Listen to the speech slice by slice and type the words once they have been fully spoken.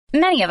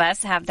Many of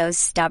us have those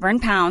stubborn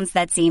pounds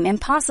that seem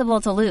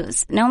impossible to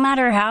lose, no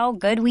matter how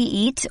good we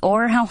eat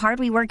or how hard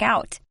we work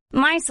out.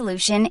 My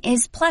solution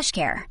is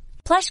PlushCare.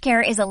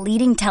 PlushCare is a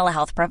leading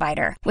telehealth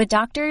provider with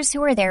doctors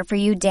who are there for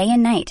you day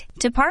and night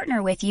to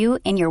partner with you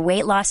in your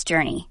weight loss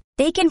journey.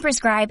 They can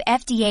prescribe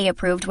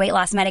FDA-approved weight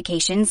loss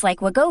medications like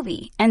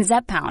Wegovy and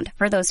Zepbound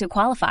for those who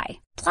qualify.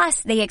 Plus,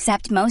 they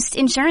accept most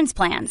insurance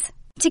plans.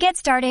 To get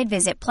started,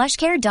 visit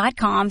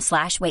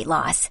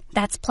plushcare.com/weightloss.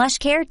 That's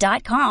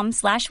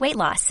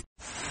plushcare.com/weightloss.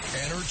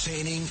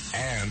 Entertaining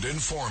and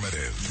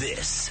informative.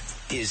 This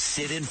is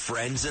Sid and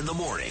Friends in the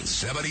Morning.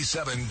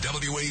 77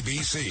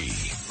 WABC.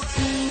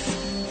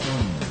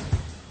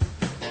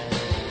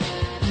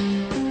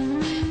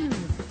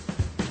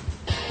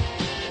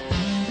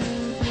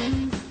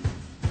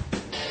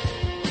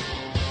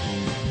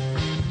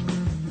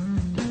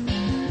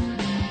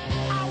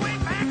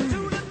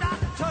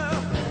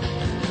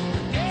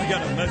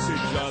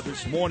 Message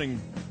this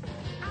morning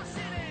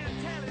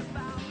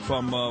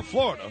from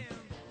Florida.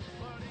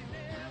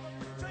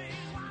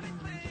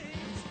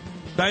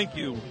 Thank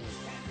you.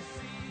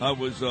 I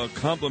was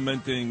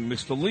complimenting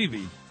Mr.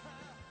 Levy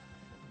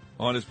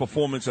on his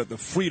performance at the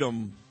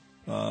Freedom.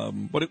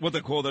 What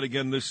they call that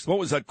again? What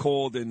was that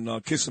called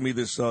in Kissimmee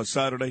this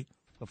Saturday?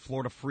 The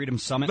Florida Freedom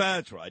Summit.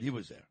 That's right. He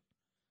was there.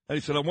 And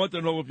he said, I want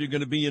to know if you're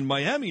going to be in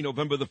Miami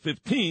November the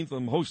 15th.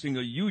 I'm hosting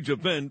a huge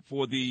event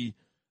for the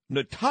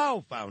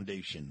Natal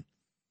Foundation.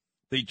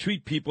 They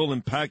treat people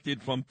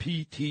impacted from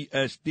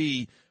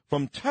PTSD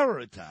from terror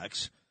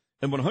attacks,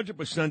 and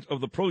 100% of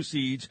the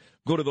proceeds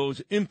go to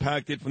those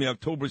impacted from the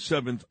October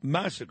 7th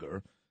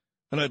massacre.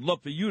 And I'd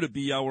love for you to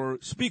be our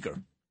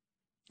speaker.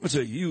 It's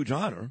a huge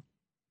honor.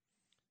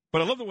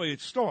 But I love the way it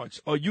starts.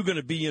 Are you going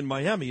to be in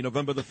Miami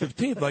November the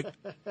 15th? Like,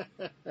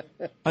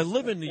 I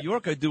live in New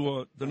York. I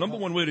do the number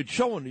one rated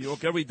show in New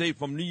York every day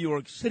from New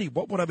York City.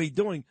 What would I be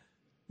doing?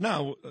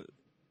 Now,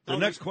 the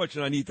next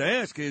question I need to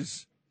ask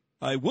is,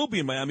 I will be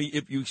in Miami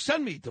if you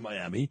send me to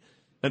Miami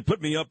and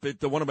put me up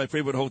at one of my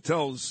favorite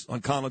hotels on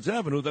Collins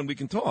Avenue, then we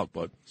can talk.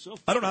 But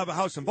I don't have a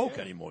house in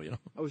Boca anymore, you know.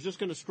 I was just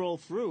going to scroll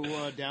through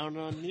down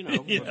on,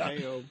 yeah.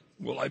 Mateo.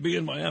 Will I be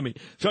in Miami?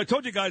 So I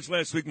told you guys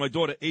last week my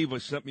daughter Ava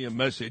sent me a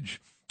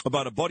message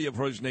about a buddy of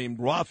hers named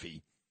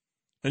Rafi,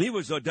 and he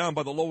was down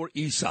by the Lower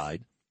East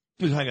Side.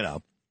 He was hanging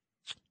out.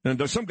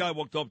 And some guy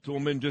walked up to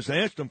him and just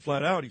asked him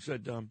flat out. He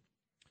said,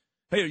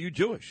 hey, are you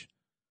Jewish?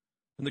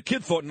 And the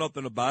kid thought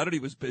nothing about it. He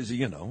was busy,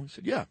 you know. He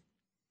said, yeah.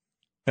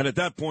 And at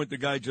that point, the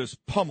guy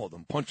just pummeled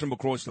him, punched him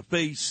across the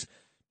face,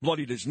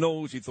 bloodied his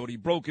nose. He thought he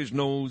broke his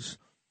nose.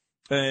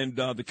 And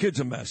the kid's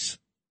a mess.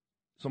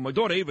 So my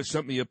daughter Ava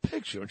sent me a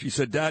picture. And she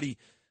said, Daddy,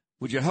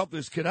 would you help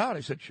this kid out?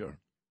 I said, sure.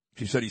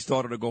 She said he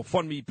started a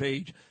GoFundMe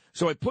page.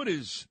 So I put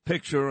his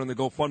picture and the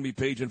GoFundMe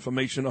page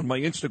information on my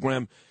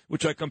Instagram,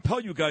 which I compel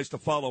you guys to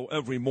follow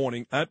every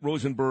morning at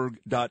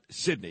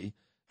rosenberg.sydney.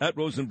 At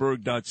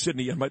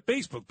rosenberg.sydney, and my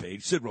Facebook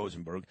page, Sid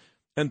Rosenberg,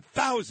 and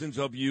thousands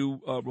of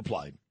you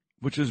replied,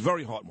 which is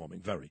very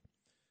heartwarming, very,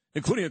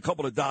 including a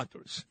couple of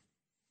doctors.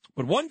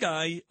 But one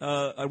guy,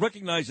 I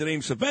recognize the name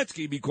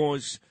Savetsky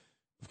because,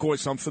 of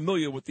course, I'm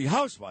familiar with the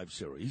Housewives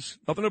series.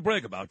 Nothing to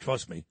brag about,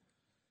 trust me.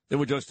 They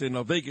were just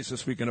in Vegas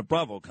this weekend at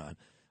BravoCon.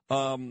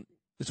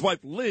 His wife,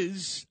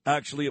 Liz,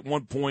 actually at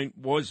one point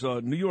was a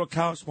New York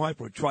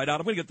housewife or tried out.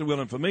 I'm going to get the real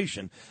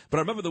information. But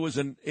I remember there was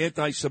an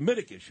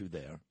anti-Semitic issue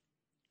there.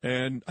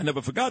 And I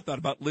never forgot that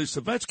about Liz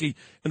Savetsky.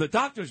 And the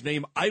doctor's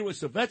name, Ira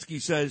Savetsky,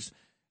 says,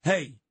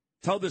 hey,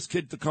 tell this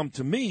kid to come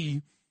to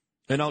me,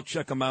 and I'll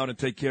check him out and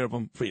take care of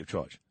him free of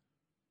charge.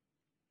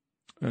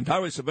 And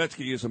Ira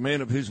Savetsky is a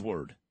man of his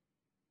word.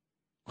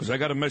 Because I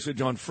got a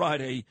message on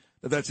Friday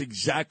that that's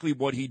exactly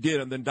what he did.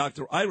 And then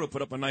Dr. Ira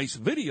put up a nice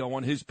video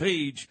on his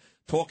page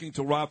talking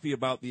to Rafi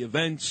about the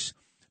events.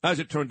 As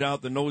it turned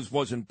out, the nose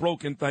wasn't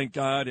broken, thank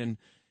God, and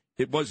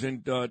it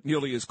wasn't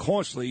nearly as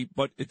costly,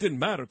 but it didn't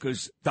matter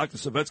because Dr.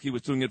 Savetsky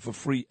was doing it for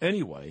free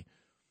anyway.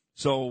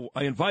 So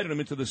I invited him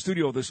into the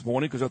studio this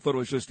morning because I thought it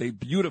was just a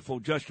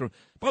beautiful gesture.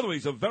 By the way,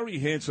 he's a very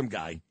handsome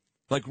guy,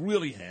 like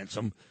really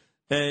handsome.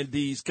 And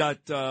he's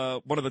got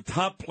one of the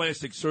top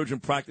plastic surgeon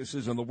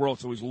practices in the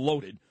world, so he's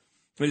loaded.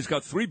 And he's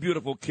got 3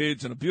 beautiful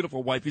kids and a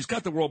beautiful wife. He's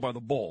got the world by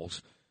the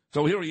balls.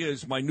 So here he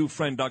is, my new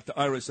friend, Dr.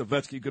 Ira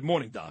Savetsky. Good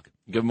morning, Doc.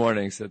 Good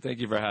morning, sir. Thank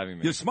you for having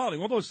me. You're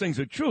smiling. All those things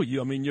are true.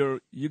 You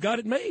got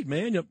it made,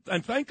 man.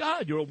 And thank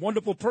God, you're a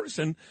wonderful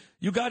person.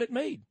 You got it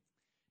made.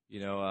 You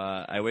know,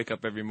 I wake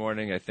up every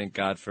morning. I thank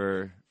God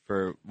for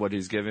what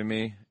He's given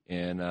me,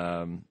 and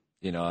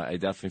I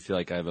definitely feel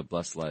like I have a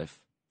blessed life.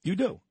 You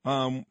do,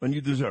 and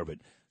you deserve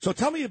it. So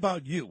tell me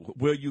about you,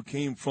 where you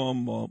came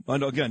from. I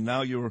know, again,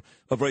 now you're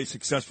a very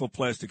successful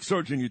plastic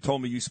surgeon. You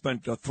told me you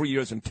spent 3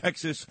 years in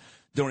Texas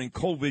during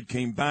COVID,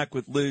 came back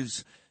with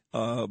Liz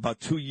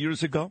about 2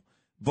 years ago.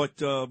 But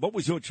what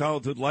was your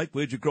childhood like?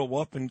 Where'd you grow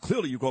up? And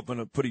clearly you grew up in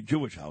a pretty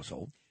Jewish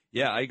household.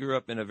 Yeah, I grew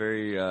up in a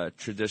very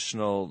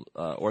traditional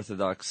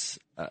Orthodox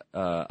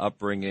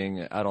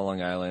upbringing out on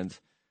Long Island.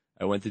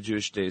 I went to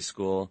Jewish day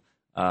school.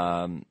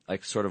 I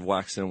sort of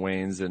waxed and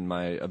wanes in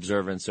my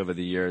observance over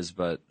the years,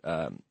 but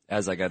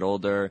as I got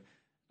older,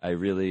 I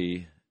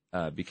really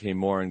became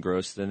more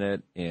engrossed in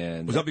it.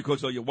 And was that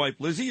because of your wife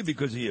Lizzie or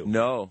because of you?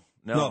 No,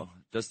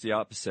 just the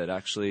opposite.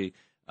 Actually,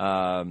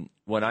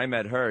 when I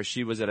met her,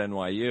 she was at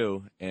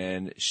NYU,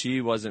 and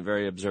she wasn't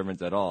very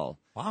observant at all.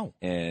 Wow.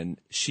 And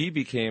she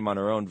became on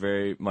her own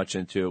very much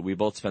into it. We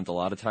both spent a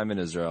lot of time in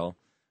Israel.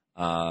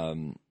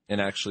 And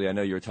actually, I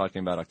know you were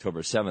talking about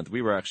October 7th.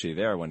 We were actually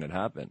there when it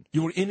happened.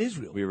 You were in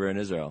Israel? We were in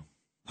Israel.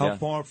 How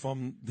far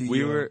from the...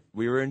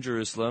 We were in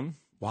Jerusalem.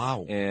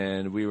 Wow.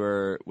 And we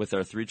were with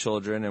our 3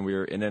 children, and we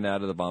were in and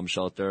out of the bomb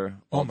shelter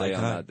all day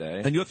on that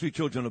day. And your 3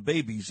 children are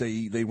babies.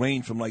 They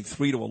range from like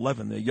 3 to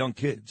 11. They're young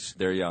kids.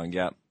 They're young,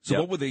 yeah. So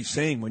what were they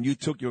saying when you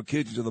took your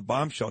kids to the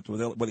bomb shelter?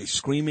 Were they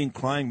screaming,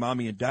 crying,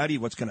 Mommy and Daddy,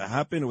 what's going to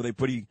happen? Or were they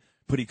pretty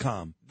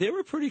calm? They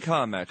were pretty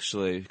calm,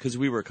 actually, because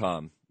we were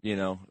calm. You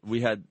know,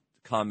 we had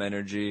calm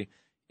energy,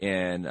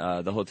 and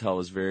the hotel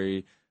was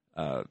very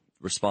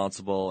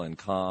responsible and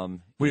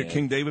calm. Were you at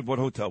King David? What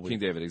hotel were you? King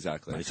David,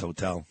 exactly. Nice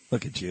hotel.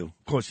 Look at you.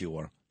 Of course you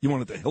were. You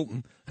wanted the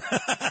Hilton.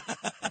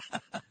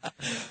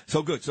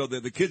 So good. So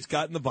the kids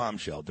got in the bomb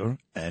shelter,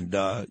 and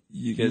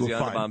you kids were got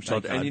fine. in the bomb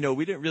shelter. And,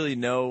 we didn't really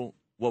know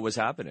what was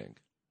happening.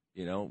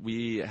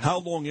 How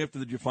long after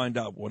did you find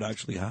out what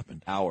actually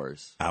happened?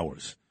 Hours.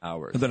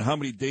 And then how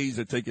many days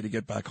did it take you to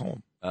get back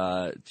home?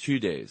 2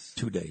 days.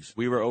 2 days.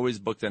 We were always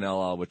booked in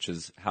El Al, which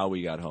is how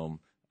we got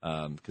home,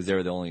 because they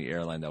were the only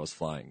airline that was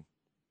flying.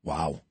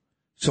 Wow.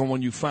 So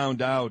when you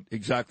found out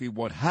exactly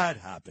what had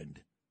happened,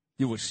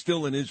 you were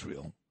still in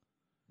Israel.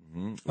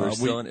 Mm-hmm. We were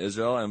still in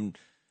Israel, and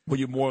were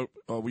you more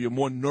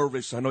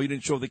nervous? I know you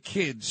didn't show the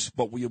kids,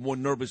 but were you more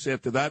nervous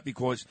after that?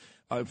 Because,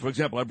 for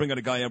example, I bring in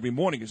a guy every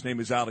morning. His name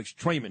is Alex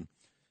Trayman,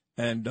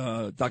 and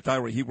Dr.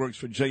 Ira, he works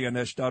for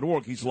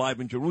JNS.org. He's live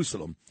in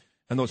Jerusalem,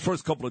 and those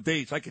first couple of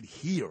days, I could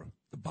hear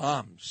the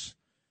bombs.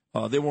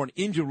 They weren't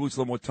in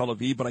Jerusalem or Tel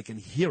Aviv, but I can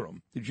hear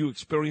them. Did you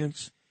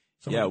experience?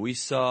 Yeah, we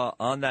saw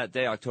on that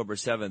day, October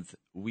 7th,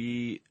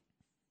 we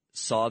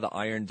saw the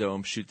Iron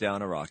Dome shoot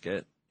down a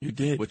rocket. You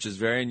did. Which is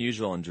very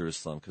unusual in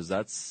Jerusalem, because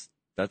that's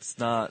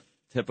not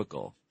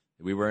typical.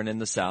 We weren't in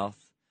the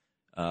south.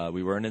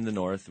 We weren't in the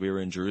north. We were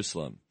in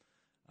Jerusalem.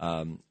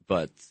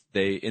 But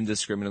they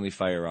indiscriminately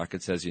fire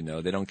rockets, as you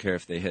know. They don't care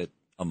if they hit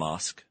a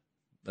mosque.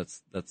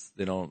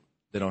 They don't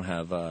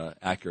have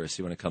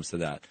accuracy when it comes to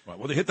that. Right.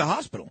 Well, they hit the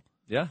hospital.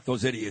 Yeah.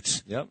 Those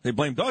idiots. Yep. They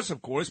blamed us,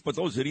 of course, but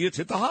those idiots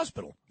hit the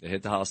hospital. They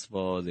hit the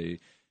hospital. They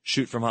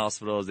shoot from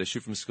hospitals. They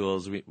shoot from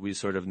schools. We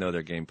sort of know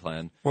their game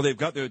plan. Well, they've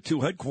got their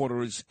 2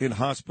 headquarters in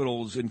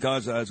hospitals in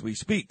Gaza as we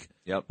speak.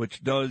 Yep.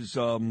 Which does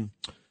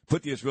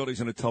put the Israelis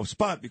in a tough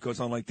spot,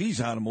 because unlike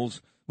these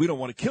animals, we don't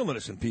want to kill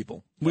innocent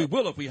people. Yep. We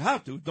will if we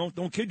have to.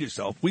 Don't kid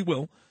yourself. We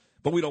will,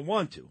 but we don't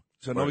want to.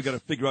 So now we got to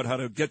figure out how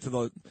to get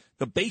to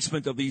the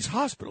basement of these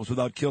hospitals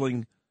without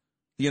killing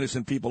the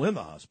innocent people in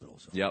the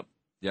hospitals.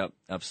 Yep,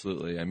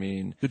 absolutely. I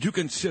mean, did you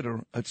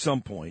consider at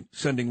some point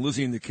sending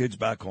Lizzie and the kids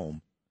back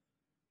home,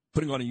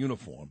 putting on a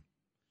uniform?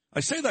 I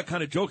say that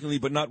kind of jokingly,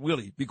 but not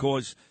really,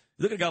 because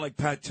look at a guy like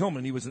Pat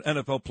Tillman. He was an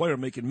NFL player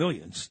making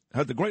millions,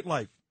 had the great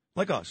life,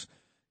 like us.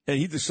 And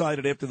he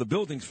decided after the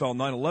buildings fell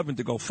 9/11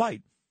 to go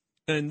fight.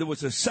 And there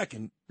was just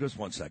 1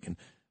 second,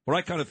 where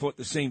I kind of thought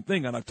the same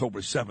thing on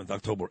October 7th,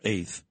 October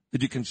 8th.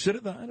 Did you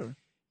consider that? Or?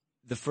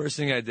 The first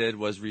thing I did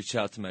was reach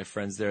out to my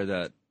friends there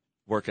that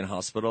work in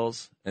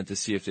hospitals and to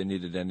see if they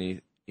needed any.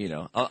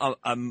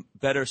 I'm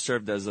better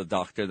served as a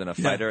doctor than a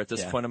fighter at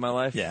this point in my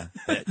life. Yeah.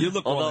 You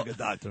look more like a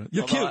doctor.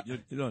 You're cute.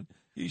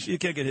 You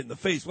can't get hit in the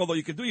face. Although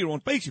you can do your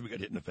own face if you get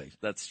hit in the face.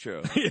 That's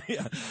true.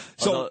 Yeah.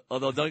 So,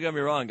 although don't get me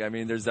wrong. I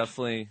mean, there's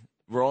definitely,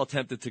 we're all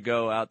tempted to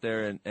go out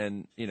there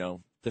and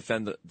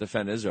defend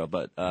Israel.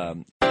 But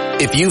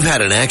if you've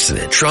had an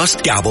accident, trust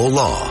Gabo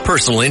Law.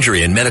 Personal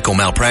injury and medical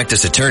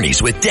malpractice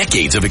attorneys with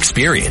decades of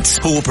experience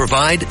who will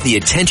provide the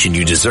attention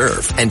you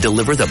deserve and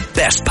deliver the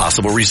best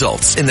possible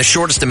results in the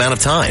shortest amount of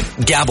time.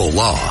 Gabo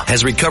Law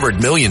has recovered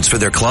millions for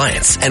their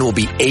clients and will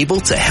be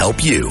able to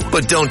help you.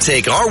 But don't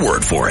take our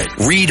word for it.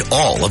 Read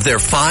all of their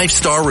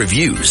 5-star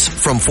reviews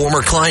from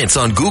former clients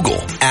on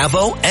Google,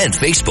 Avo, and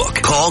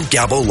Facebook. Call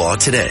Gabo Law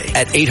today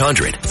at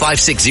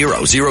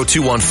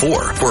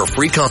 800-560-0214 for a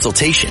free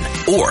consultation,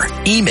 or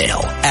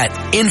email at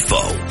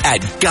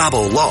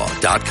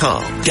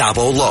info@gabolaw.com.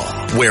 Gabo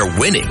Law, where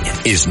winning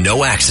is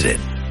no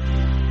accident.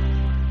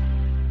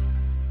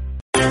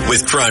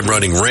 With crime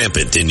running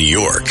rampant in New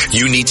York,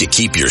 you need to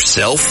keep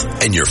yourself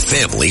and your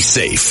family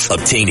safe.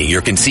 Obtaining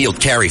your concealed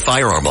carry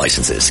firearm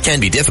licenses can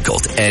be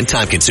difficult and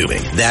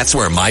time-consuming. That's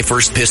where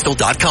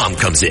MyFirstPistol.com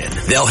comes in.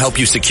 They'll help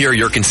you secure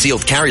your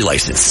concealed carry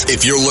license.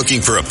 If you're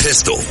looking for a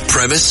pistol,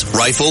 premise,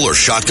 rifle, or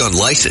shotgun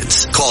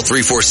license, call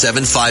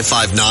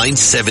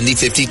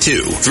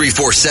 347-559-7052.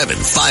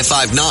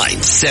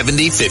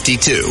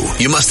 347-559-7052.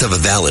 You must have a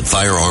valid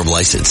firearm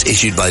license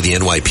issued by the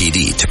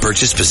NYPD to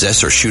purchase,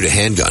 possess, or shoot a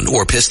handgun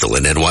or pistol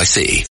in NYC.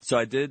 So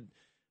I did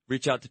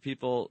reach out to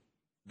people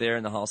there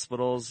in the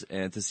hospitals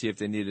and to see if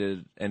they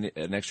needed an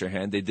extra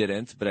hand. They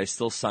didn't, but I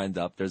still signed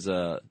up. There's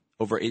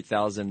over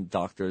 8,000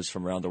 doctors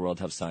from around the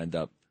world have signed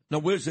up. Now,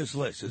 where's this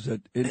list? Is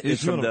it?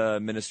 It's from the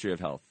Ministry of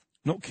Health.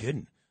 No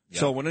kidding. Yep.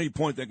 So at any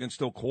point, they can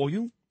still call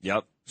you?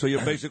 Yep. So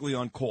you're basically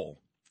on call.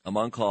 I'm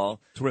on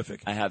call.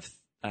 Terrific. I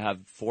have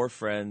 4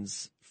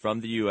 friends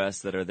from the U.S.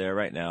 that are there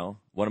right now.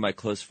 One of my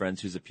close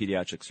friends, who's a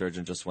pediatric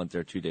surgeon, just went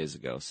there 2 days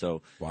ago.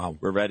 So wow,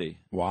 we're ready.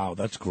 Wow,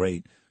 that's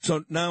great.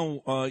 So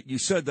now you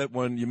said that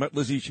when you met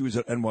Lizzie, she was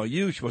at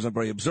NYU. She wasn't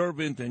very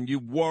observant, and you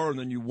were, and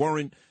then you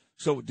weren't.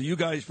 So do you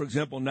guys, for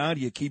example, now,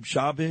 do you keep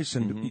Shabbos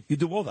and you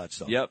do all that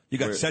stuff? Yep. You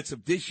got sets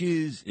of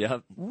dishes?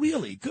 Yep.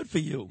 Really? Good for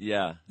you.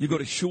 Yeah. You go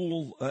to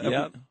shul?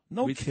 Yep.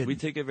 No kidding. We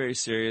take it very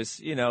serious.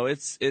 You know,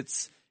 it's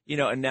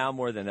and now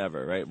more than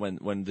ever, right?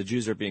 When the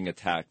Jews are being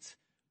attacked,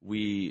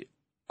 we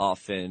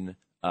often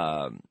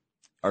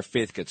our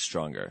faith gets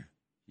stronger.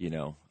 You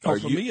know. For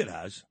me, it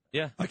has.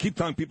 Yeah. I keep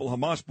telling people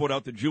Hamas brought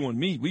out the Jew and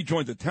me. We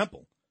joined the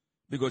temple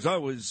because I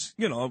was,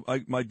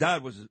 my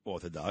dad was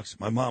Orthodox.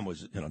 My mom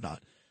was,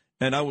 not.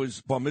 And I was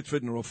bar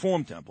mitzvahed in a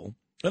Reform temple.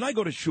 And I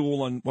go to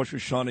shul on Rosh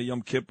Hashanah,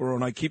 Yom Kippur,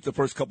 and I keep the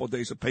first couple of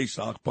days of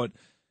Pesach. But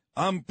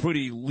I'm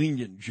pretty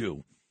lenient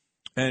Jew.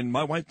 And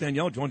my wife,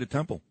 Danielle, joined the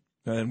temple.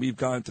 And we've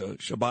gone to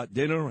Shabbat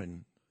dinner,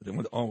 and we're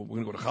going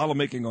to go to challah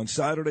making on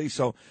Saturday.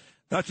 So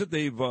that's what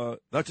they've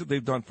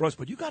done for us.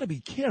 But you got to be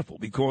careful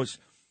because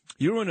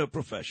you're in a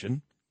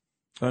profession,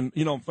 and,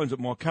 I'm friends with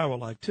Mark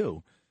Carolike,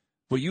 too,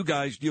 where you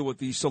guys deal with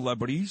these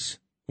celebrities.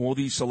 All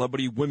these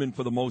celebrity women,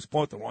 for the most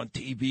part, they're on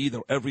TV,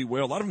 they're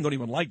everywhere. A lot of them don't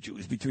even like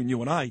Jews, between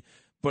you and I,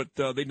 but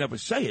they never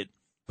say it.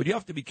 But you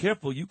have to be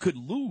careful. You could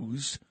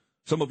lose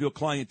some of your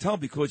clientele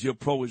because you're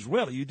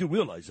pro-Israeli. You do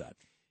realize that.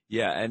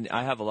 Yeah, and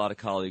I have a lot of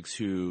colleagues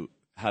who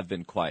have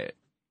been quiet.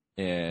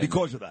 And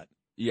because of that.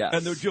 Yes.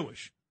 And they're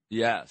Jewish.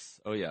 Yes.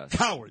 Oh, yes.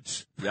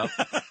 Cowards. Yep.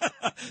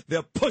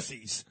 They're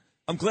pussies.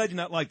 I'm glad you're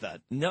not like that.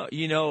 No,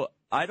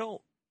 I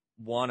don't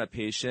want a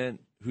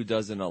patient who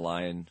doesn't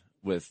align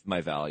with my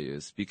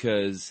values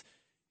because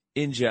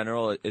in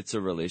general it's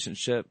a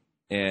relationship,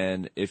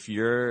 and if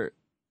you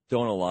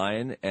don't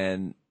align,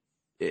 and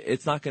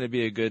it's not going to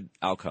be a good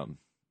outcome.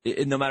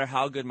 No matter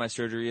how good my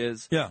surgery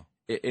is,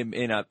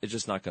 it's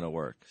just not going to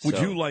work. Would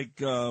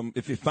you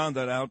if you found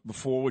that out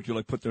before, would you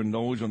put their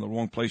nose on the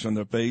wrong place on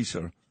their face,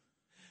 or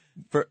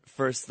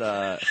first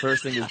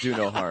thing is do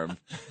no harm.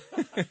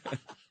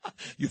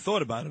 You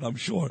thought about it, I'm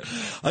sure.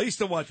 I used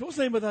to watch, what was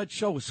the name of that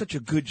show? It was such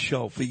a good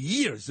show for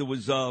years. It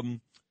was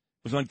on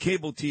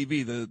cable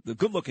TV. The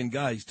good-looking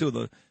guys too.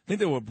 I think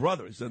they were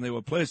brothers, and they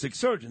were plastic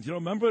surgeons. You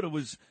don't remember it?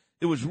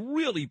 It was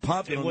really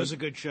popular. It was a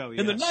good show.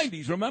 Yes. In the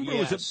 90s. Remember?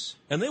 Yes.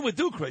 And they would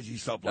do crazy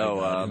stuff like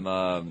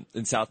that.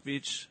 In South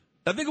Beach.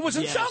 I think it was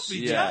in South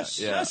Beach. Yeah,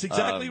 yes,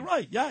 exactly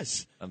right.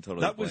 Yes, I'm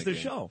totally. That was the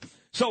show.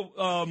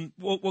 So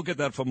we'll get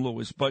that from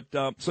Lewis. But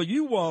so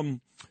you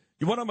went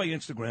on my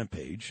Instagram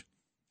page.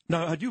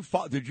 Now,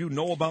 did you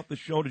know about the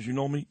show? Did you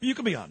know me? You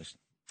can be honest.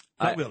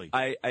 Not really.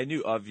 I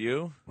knew of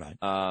you. Right.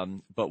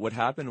 But what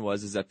happened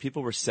was that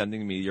people were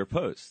sending me your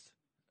post,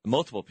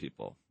 multiple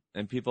people,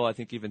 and people I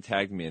think even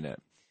tagged me in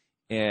it,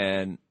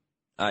 and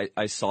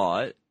I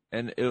saw it,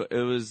 and it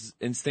was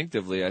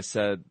instinctively I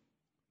said,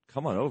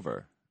 "Come on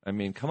over." I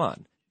mean, come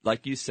on.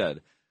 Like you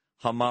said,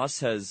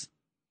 Hamas has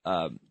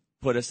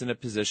put us in a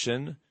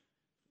position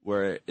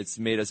where it's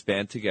made us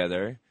band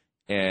together.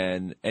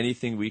 And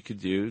anything we could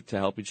do to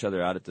help each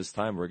other out at this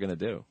time, we're going to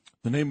do.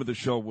 The name of the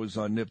show was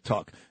Nip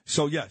Tuck.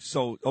 So, yes.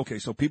 So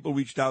people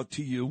reached out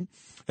to you.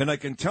 And I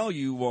can tell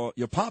you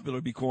you're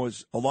popular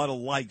because a lot of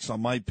likes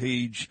on my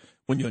page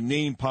when your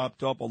name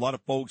popped up. A lot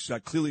of folks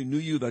that clearly knew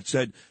you that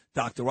said,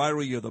 Dr.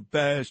 Ira, you're the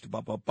best,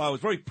 blah, blah, blah. It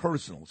was very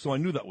personal. So I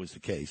knew that was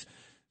the case.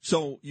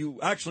 So you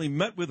actually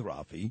met with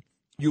Rafi.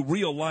 You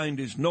realigned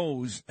his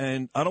nose.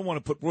 And I don't want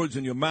to put words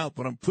in your mouth,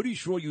 but I'm pretty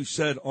sure you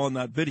said on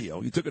that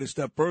video, you took it a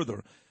step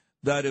further,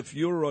 that if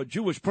you're a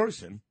Jewish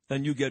person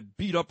and you get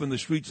beat up in the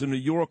streets of New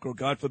York, or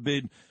God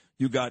forbid,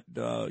 you got,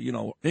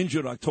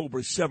 injured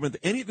October 7th,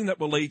 anything that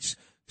relates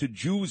to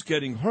Jews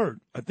getting hurt,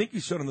 I think you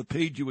said on the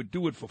page you would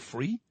do it for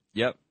free?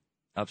 Yep,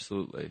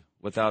 absolutely,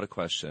 without a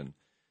question.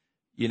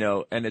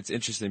 And it's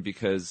interesting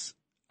because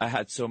I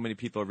had so many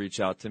people reach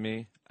out to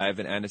me. I have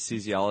an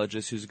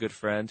anesthesiologist who's a good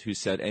friend who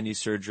said any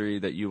surgery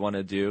that you want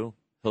to do,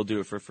 he'll do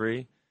it for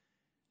free.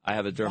 I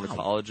have a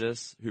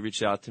dermatologist who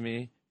reached out to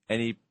me.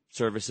 Any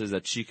services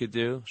that she could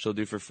do, she'll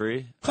do for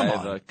free. I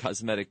have a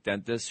cosmetic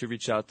dentist who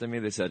reached out to me.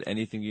 They said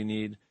anything you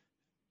need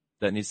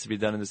that needs to be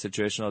done in the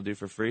situation, I'll do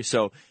for free.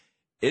 So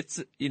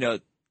it's,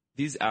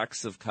 these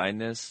acts of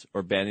kindness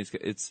or banding,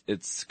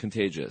 it's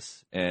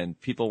contagious, and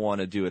people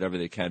want to do whatever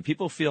they can.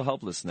 People feel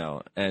helpless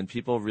now, and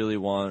people really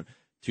want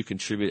to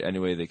contribute any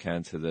way they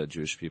can to the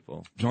Jewish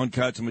people. John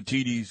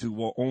Katzmatidis,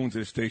 who owns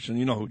this station,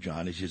 you know who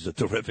John is. He's a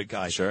terrific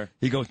guy. Sure.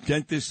 He goes,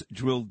 dentists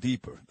drill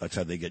deeper. That's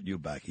how they get you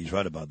back. He's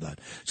right about that.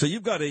 So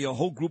you've got a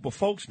whole group of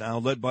folks now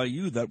led by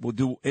you that will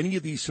do any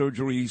of these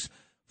surgeries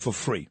for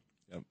free.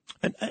 Yep.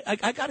 And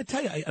I got to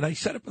tell you, and I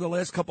said it for the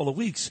last couple of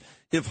weeks,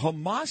 if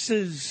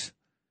Hamas's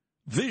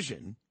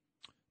vision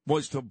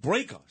was to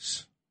break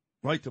us,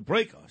 right,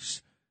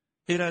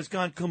 it has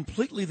gone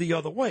completely the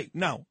other way.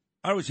 Now,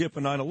 I was here for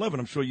 9/11.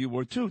 I'm sure you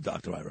were too,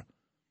 Dr. Ira.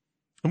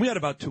 And we had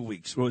about 2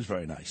 weeks. It was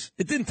very nice.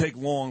 It didn't take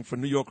long for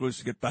New Yorkers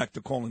to get back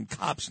to calling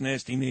cops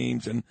nasty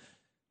names, and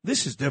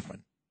this is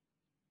different.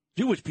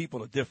 Jewish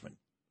people are different.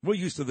 We're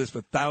used to this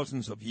for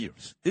thousands of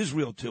years.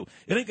 Israel, too.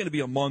 It ain't going to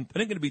be a month. It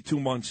ain't going to be 2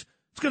 months.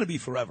 It's going to be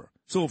forever.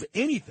 So if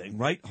anything,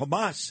 right,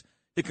 Hamas,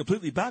 it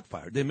completely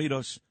backfired. They made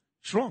us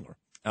stronger.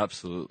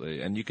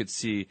 Absolutely. And you could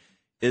see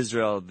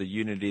Israel, the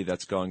unity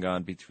that's going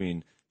on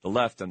between the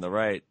left and the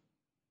right.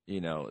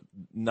 You know,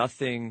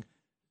 nothing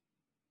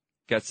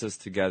gets us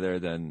together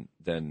than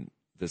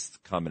this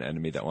common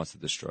enemy that wants to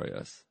destroy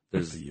us.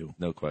 There's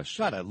no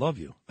question. God, I love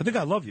you. I think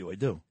I love you. I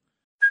do.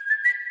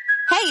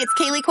 Hey, it's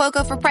Kaylee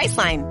Cuoco for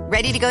Priceline.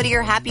 Ready to go to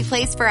your happy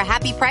place for a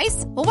happy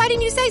price? Well, why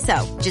didn't you say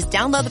so? Just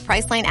download the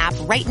Priceline app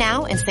right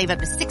now and save up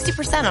to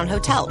 60% on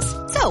hotels.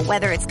 So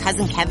whether it's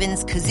Cousin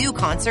Kevin's Kazoo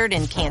Concert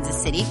in Kansas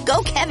City,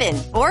 go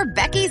Kevin, or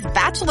Becky's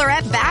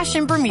Bachelorette Bash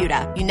in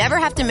Bermuda, you never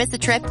have to miss a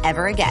trip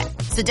ever again.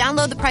 So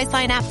download the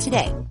Priceline app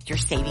today. Your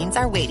savings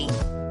are waiting.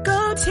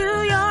 Go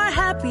to your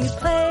happy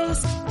place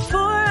for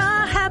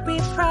a happy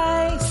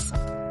price.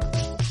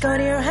 Go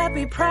to your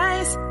happy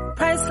price,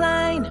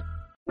 Priceline.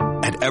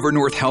 At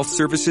Evernorth Health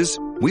Services,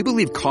 we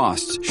believe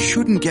costs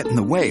shouldn't get in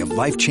the way of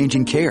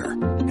life-changing care,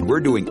 and we're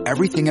doing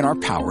everything in our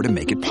power to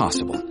make it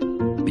possible.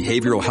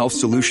 Behavioral health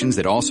solutions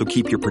that also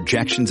keep your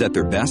projections at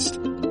their best?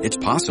 It's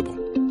possible.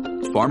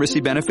 Pharmacy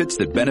benefits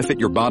that benefit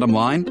your bottom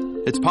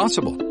line? It's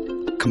possible.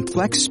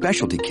 Complex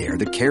specialty care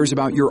that cares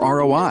about your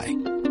ROI?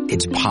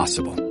 It's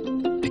possible.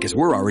 Because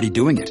we're already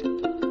doing it.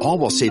 All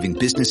while saving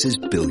businesses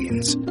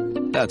billions.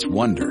 That's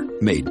Wonder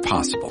made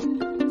possible.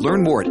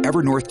 Learn more at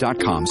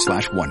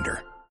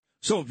evernorth.com/wonder.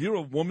 So if you're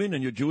a woman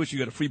and you're Jewish, you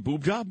get a free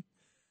boob job?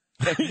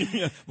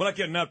 We're not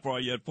getting that far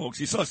yet, folks.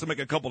 He starts to make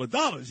a couple of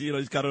dollars. You know,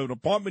 he's got an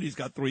apartment. He's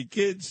got 3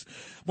 kids.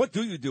 What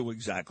do you do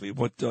exactly?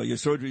 What your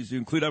surgeries, you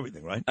include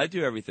everything, right? I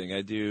do everything.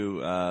 I do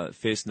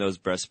face, nose,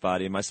 breast,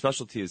 body. My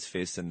specialty is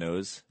face and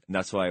nose, and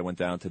that's why I went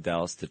down to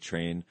Dallas to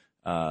train,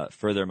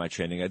 further my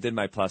training. I did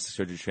my plastic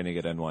surgery training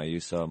at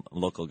NYU, so I'm a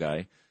local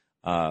guy.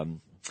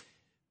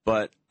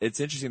 But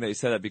it's interesting that you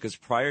said that because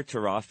prior to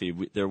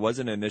Rafi, there was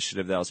an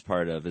initiative that I was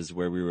part of is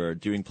where we were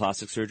doing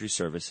plastic surgery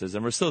services,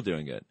 and we're still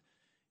doing it.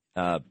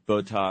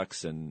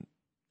 Botox and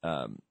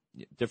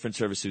different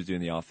services we do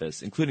in the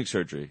office, including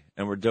surgery.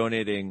 And we're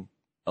donating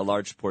a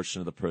large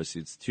portion of the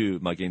proceeds to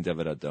Magen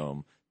David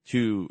Adom,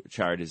 to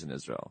charities in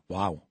Israel.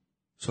 Wow.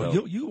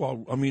 So you are,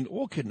 I mean,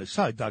 all kidding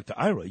aside, Dr.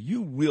 Ira,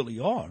 you really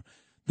are.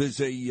 There's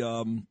a,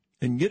 in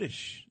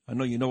Yiddish, I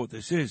know you know what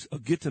this is, a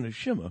Gittin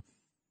Shima,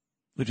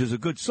 which is a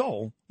good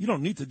soul. You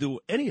don't need to do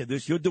any of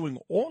this. You're doing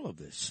all of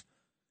this.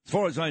 As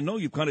far as I know,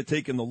 you've kind of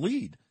taken the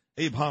lead.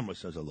 Abe Hammer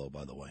says hello,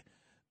 by the way.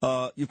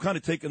 You've kind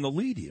of taken the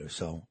lead here.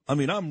 So, I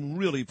mean, I'm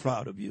really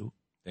proud of you.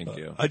 Thank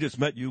you. I just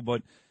met you,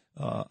 but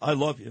I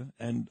love you,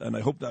 and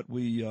I hope that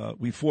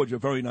we forge a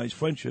very nice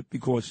friendship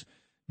because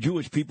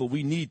Jewish people,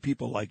 we need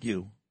people like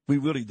you. We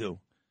really do.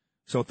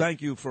 So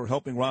thank you for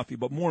helping Rafi,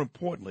 but more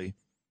importantly,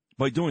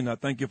 by doing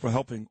that, thank you for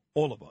helping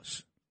all of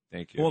us.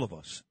 Thank you. All of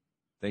us.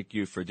 Thank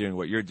you for doing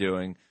what you're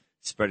doing,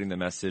 spreading the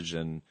message,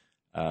 and,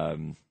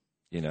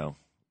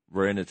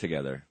 we're in it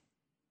together.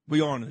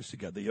 We are in this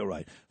together. You're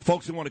right.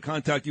 Folks who want to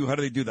contact you, how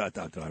do they do that,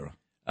 Dr.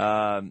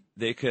 Ira?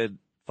 They could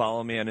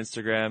follow me on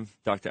Instagram,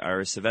 Dr.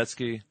 Ira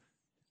Savetsky.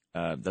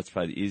 That's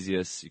probably the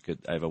easiest.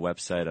 I have a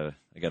website.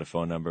 I got a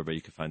phone number, but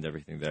you can find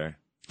everything there.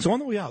 So on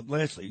the way out,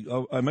 lastly,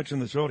 I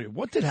mentioned this earlier.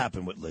 What did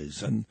happen with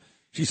Liz? And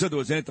she said there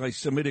was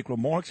anti-Semitic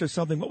remarks or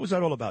something. What was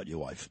that all about, your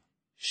wife?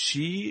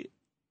 She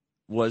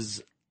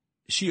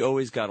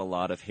always got a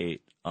lot of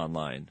hate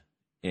online,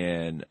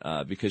 and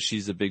because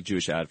she's a big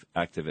Jewish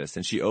activist,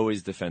 and she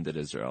always defended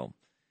Israel.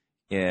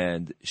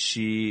 And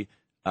she,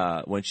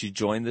 when she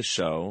joined the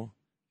show,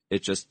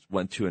 it just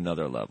went to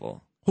another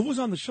level. Who was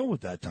on the show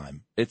at that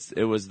time?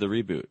 It was the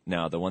reboot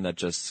now, the one that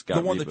just got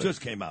The one rebooted. that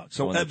just came out.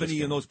 So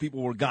Ebony and those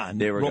people were gone.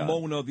 They were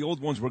Ramona, gone. the old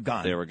ones were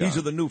gone. They were gone. These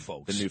are the new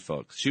folks. The new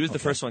folks. She was the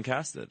first one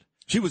casted.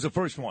 She was the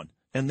first one.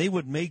 And they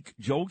would make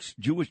jokes,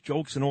 Jewish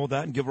jokes and all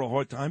that, and give her a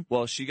hard time?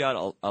 Well, she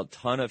got a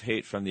ton of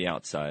hate from the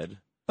outside.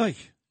 Hey.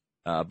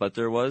 But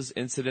there was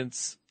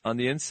incidents on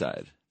the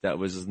inside that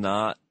was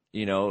not,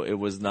 it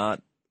was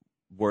not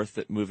worth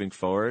it moving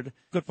forward.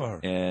 Good for her.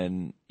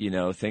 And,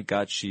 thank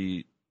God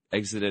she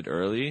exited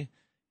early.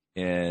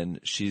 And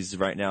she's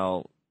right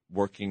now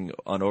working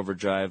on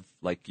overdrive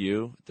like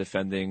you,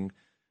 defending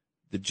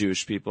the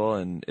Jewish people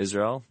in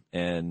Israel.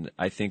 And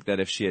I think that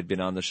if she had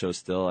been on the show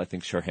still, I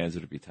think her hands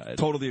would be tied.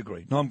 Totally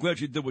agree. No, I'm glad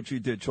she did what she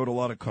did. Showed a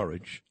lot of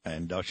courage.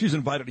 And she's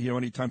invited here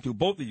anytime, too.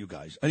 Both of you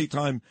guys.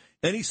 Anytime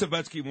any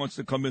Savetsky wants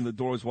to come in, the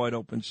door is wide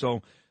open.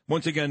 So,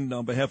 once again,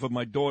 on behalf of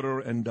my daughter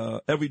and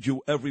every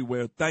Jew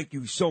everywhere, thank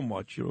you so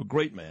much. You're a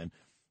great man.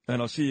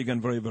 And I'll see you again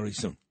very, very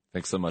soon.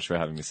 Thanks so much for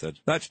having me, Sid.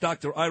 That's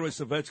Dr. Ira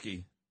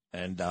Savetsky.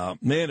 And,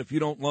 man, if you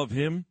don't love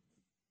him,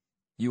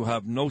 you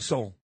have no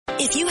soul.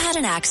 If you had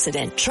an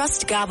accident,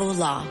 trust Gabo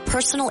Law,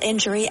 personal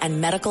injury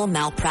and medical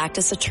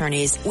malpractice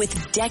attorneys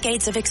with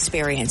decades of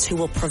experience who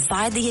will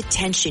provide the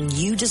attention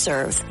you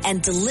deserve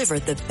and deliver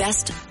the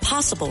best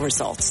possible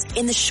results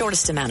in the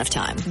shortest amount of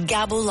time.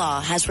 Gabo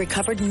Law has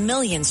recovered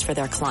millions for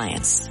their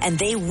clients, and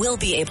they will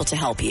be able to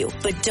help you.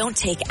 But don't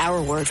take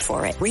our word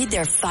for it. Read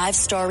their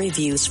 5-star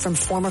reviews from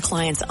former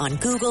clients on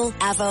Google,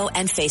 Avo,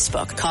 and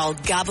Facebook. Call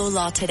Gabo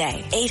Law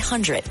today,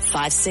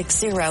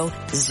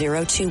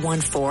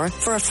 800-560-0214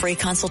 for a free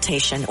consultation,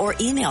 or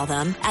email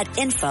them at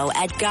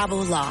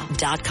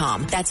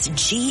info@gabolaw.com. That's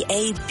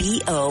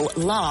GABO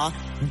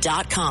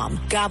law.com.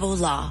 Gabo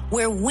Law,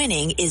 where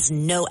winning is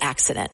no accident.